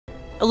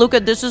Luca,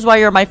 this is why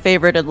you're my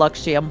favorite in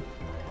Luxium.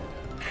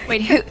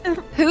 Wait,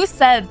 who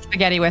said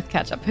spaghetti with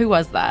ketchup? Who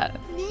was that?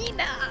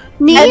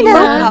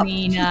 Nina.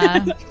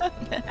 Nina.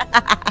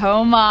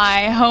 Oh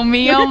my,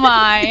 homie, oh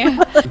my.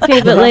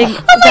 Okay, but like,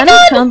 is that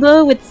a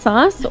combo with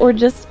sauce or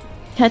just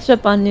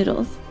ketchup on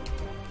noodles?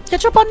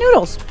 Ketchup on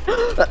noodles.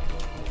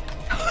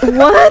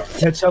 What?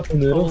 Ketchup and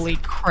noodles? Holy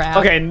crap.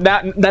 Okay,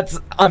 that's...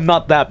 I'm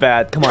not that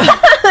bad. Come on.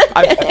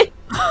 I'm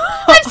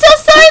so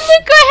sorry,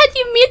 Luca. I had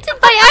you muted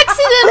by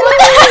accident. What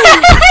the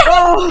heck?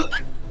 Oh,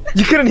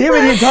 you couldn't hear me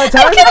the entire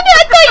time?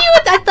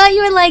 I thought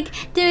you were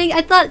like doing.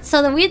 I thought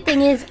so. The weird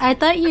thing is, I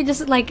thought you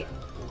just like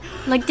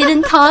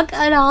didn't talk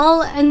at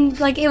all, and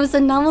like it was a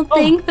normal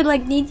thing for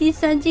like Niji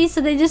Senji.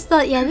 So they just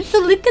thought, yeah, this is a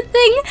Luca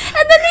thing,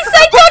 and then they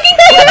started talking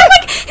to you. I'm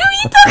like, who are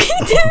you talking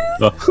to?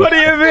 What do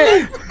you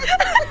mean?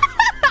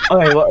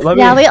 Okay, let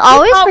me... Yeah, we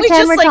always Oh, we pretend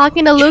just, we're like-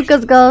 talking to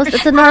Luca's ghost.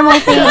 It's a normal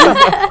thing.